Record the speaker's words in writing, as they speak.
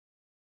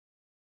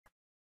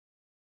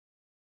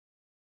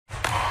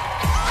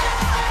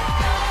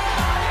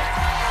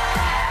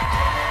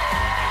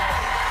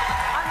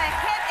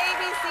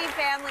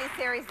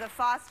series, The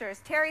Fosters,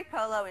 Teri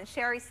Polo and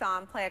Sherri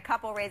Saum play a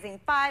couple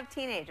raising 5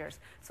 teenagers.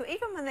 So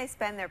even when they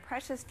spend their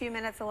precious few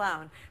minutes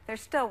alone, they're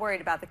still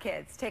worried about the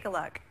kids. Take a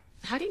look.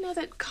 How do you know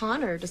that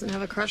Connor doesn't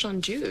have a crush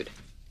on Jude?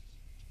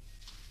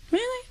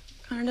 Really?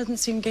 Connor doesn't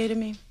seem gay to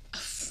me.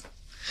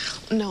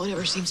 No one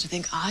ever seems to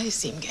think I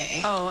seem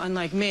gay. Oh,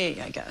 unlike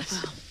me, I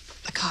guess. Well,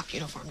 the cop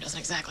uniform doesn't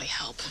exactly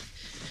help.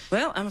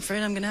 Well, I'm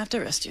afraid I'm gonna have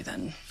to arrest you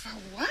then. For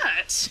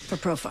what? For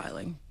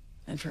profiling.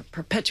 And for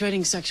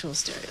perpetuating sexual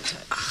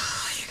stereotypes.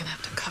 Oh, you're gonna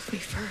have to cuff me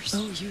first.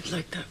 Oh, you'd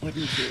like that,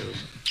 wouldn't you?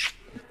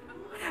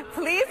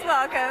 Please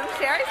welcome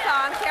Sherri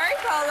Saum, Teri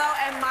Polo,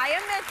 and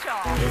Maia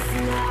Mitchell.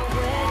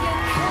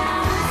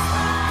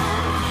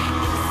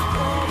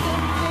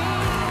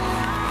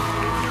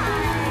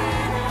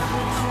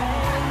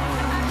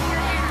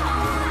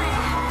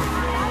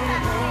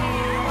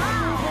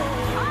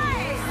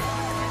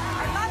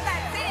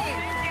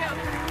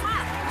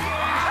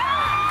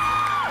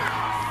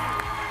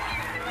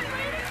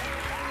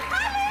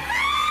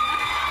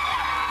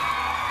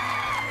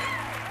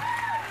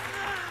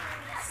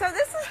 So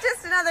this is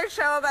just another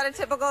show about a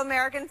typical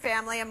American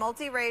family, a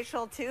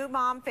multiracial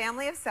 2-mom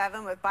family of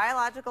 7 with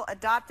biological,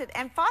 adopted,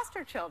 and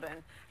foster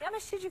children. How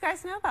much did you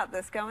guys know about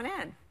this going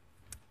in?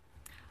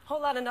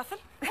 Whole lot of nothing.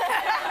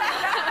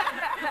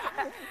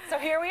 So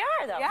here we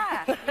are, though.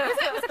 Yeah.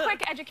 It was a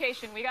quick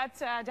education. We got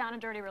down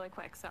and dirty really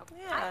quick, so.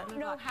 Yeah. I don't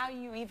know how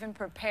you even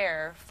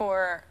prepare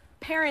for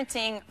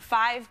parenting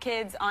 5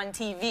 kids on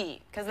TV,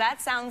 because that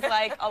sounds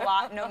like a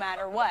lot no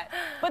matter what.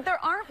 But there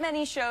aren't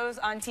many shows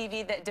on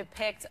TV that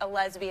depict a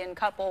lesbian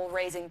couple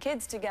raising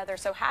kids together,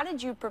 so how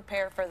did you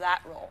prepare for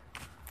that role?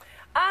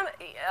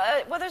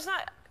 Well, there's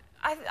not...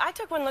 I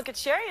took one look at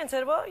Sherri and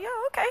said, well, yeah,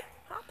 okay,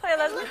 I'll play a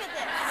lesbian. Look at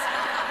this.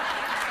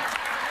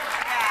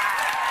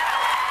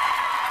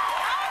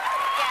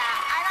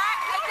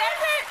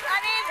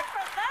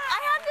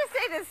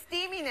 The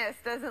steaminess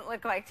doesn't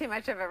look like too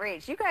much of a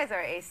reach. You guys are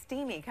a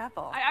steamy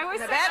couple. I always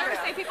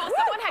say people,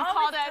 someone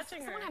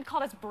had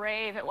called us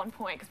brave at one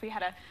point because we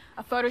had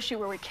a photo shoot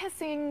where we're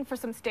kissing for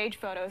some stage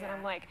photos, and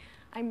I'm like,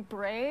 I'm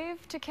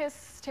brave to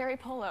kiss Teri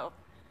Polo.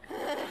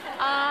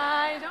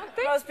 I don't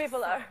think most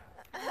people are.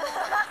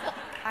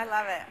 I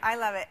love it. I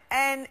love it.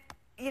 And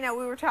you know,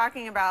 we were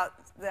talking about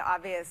the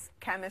obvious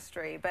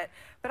chemistry, but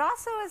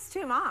also as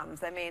 2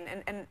 moms. I mean,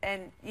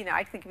 and you know,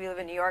 I think if you live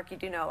in New York, you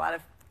do know a lot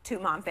of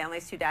 2-mom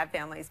families, 2-dad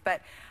families, but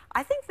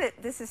I think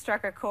that this has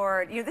struck a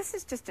chord. You know, this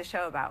is just a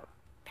show about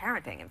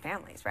parenting and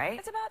families, right?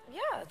 It's about,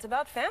 yeah, it's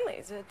about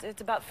families.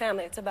 It's about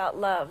family. It's about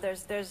love. I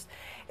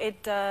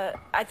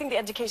think the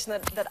education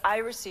that I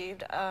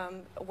received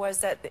was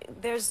that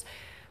there's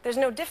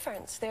no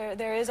difference.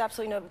 There is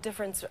absolutely no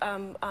difference.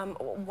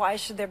 Why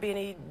should there be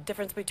any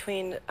difference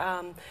between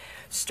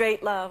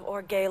straight love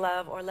or gay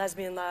love or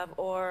lesbian love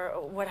or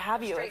what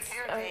have you? Straight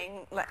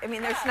parenting. I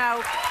mean, there's no,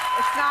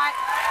 it's not,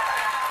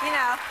 you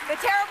know, the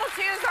terrible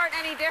twos aren't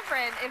any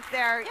different if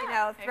they're, you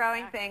know,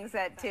 throwing things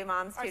at 2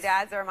 moms, 2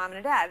 dads, or a mom and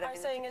a dad. Our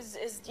saying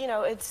is, you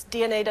know, it's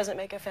DNA doesn't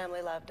make a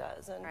family, love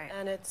does,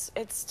 and it's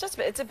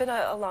been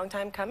a long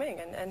time coming,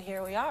 and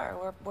here we are.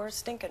 We're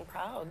stinking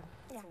proud.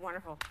 Yeah,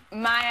 wonderful.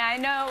 Maya, I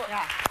know.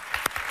 Yeah.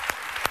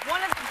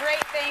 One of the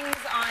great things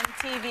on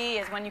TV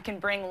is when you can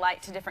bring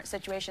light to different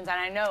situations, and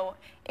I know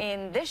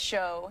in this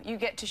show you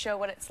get to show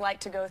what it's like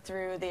to go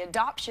through the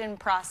adoption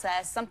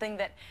process, something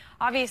that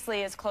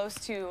obviously is close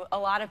to a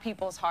lot of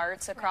people's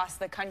hearts across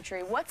the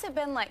country. What's it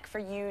been like for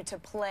you to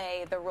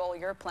play the role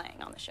you're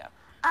playing on the show?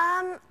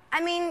 I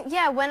mean,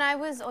 yeah, when I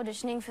was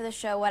auditioning for the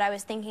show, what I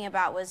was thinking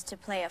about was to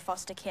play a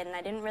foster kid, and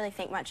I didn't really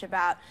think much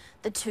about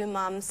the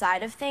 2-mom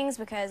side of things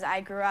because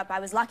I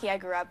was lucky I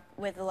grew up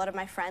with a lot of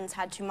my friends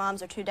had 2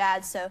 moms or 2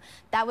 dads, so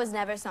that was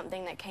never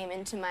something that came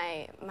into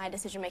my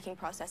decision-making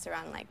process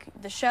around, like,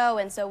 the show.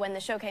 And so when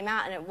the show came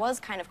out and it was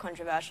kind of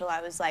controversial,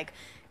 I was, like,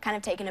 kind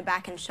of taken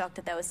aback and shocked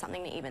that there was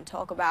something to even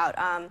talk about.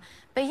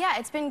 But yeah,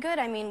 it's been good.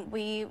 I mean,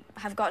 we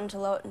have gotten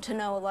to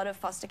know a lot of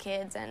foster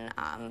kids and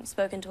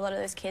spoken to a lot of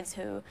those kids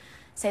who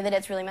say that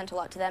it's really meant a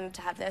lot to them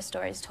to have their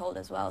stories told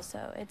as well,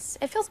 so it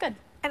feels good.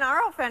 And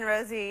our old friend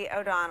Rosie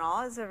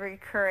O'Donnell is a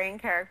recurring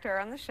character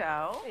on the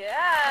show.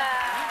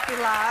 Yeah. We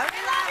love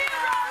you,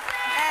 Rosie!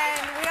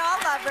 And we all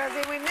love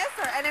Rosie. We miss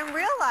her. And in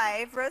real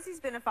life, Rosie's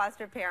been a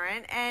foster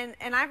parent, and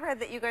I've heard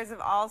that you guys have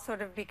all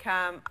sort of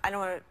become, I don't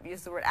want to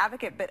use the word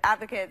advocate, but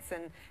advocates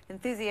and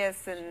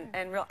enthusiasts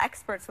and real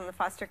experts on the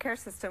foster care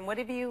system. What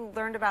have you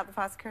learned about the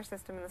foster care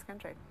system in this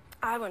country?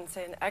 I wouldn't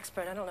say an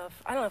expert. I don't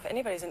know if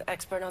anybody's an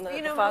expert on the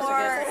you know foster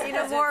care system. You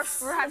know more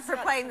for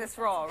playing this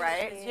role,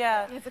 right?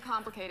 Yeah. It's a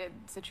complicated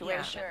situation.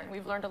 Yeah, sure.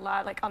 We've learned a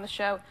lot, like on the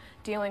show,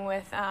 dealing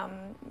with,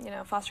 you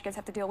know, foster kids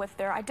have to deal with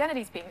their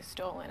identities being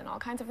stolen and all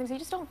kinds of things you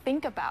just don't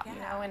think about, you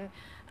know, and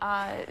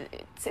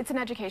it's an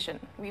education.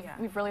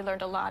 We've really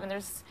learned a lot,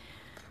 and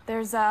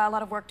there's a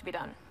lot of work to be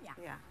done.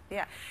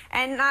 Yeah.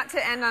 And not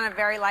to end on a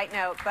very light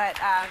note, but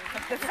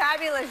the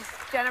fabulous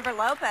Jennifer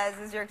Lopez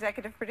is your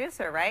executive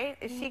producer, right?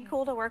 Is she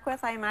cool to work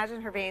with? I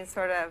imagine her being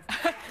sort of...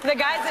 The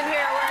guys in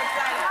here were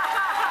excited.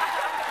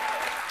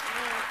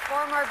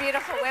 4 more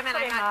beautiful women.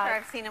 I'm not sure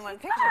I've seen in one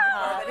picture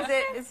before, but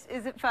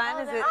is it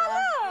fun? Is it?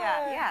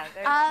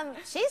 Yeah.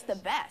 She's the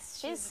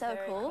best. She's so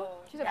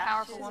cool. She's a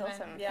powerful she's woman.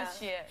 Awesome. Yeah,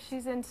 she is.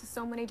 She's into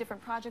so many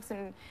different projects,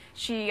 and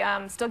she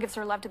still gives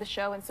her love to the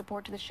show and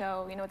support to the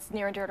show. You know, it's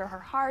near and dear to her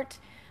heart.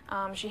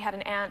 She had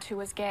an aunt who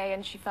was gay,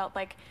 and she felt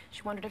like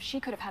she wondered if she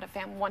could have had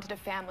wanted a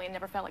family, and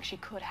never felt like she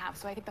could have.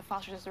 So I think the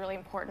Fosters is really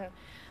important,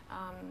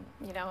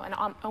 you know, an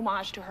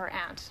homage to her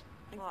aunt.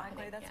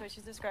 Exactly, that's the way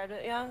she's described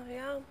it. Yeah,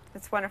 yeah.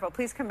 It's wonderful.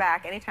 Please come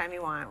back anytime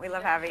you want. We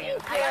love having you.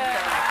 Thank you.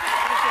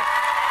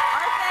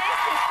 Our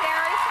thanks to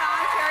Sherri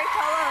Saum, Teri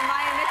Polo, and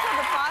Maia Mitchell.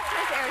 The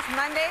Fosters airs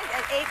Mondays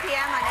at 8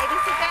 p.m. on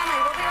ABC Family.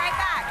 We'll be right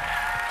back.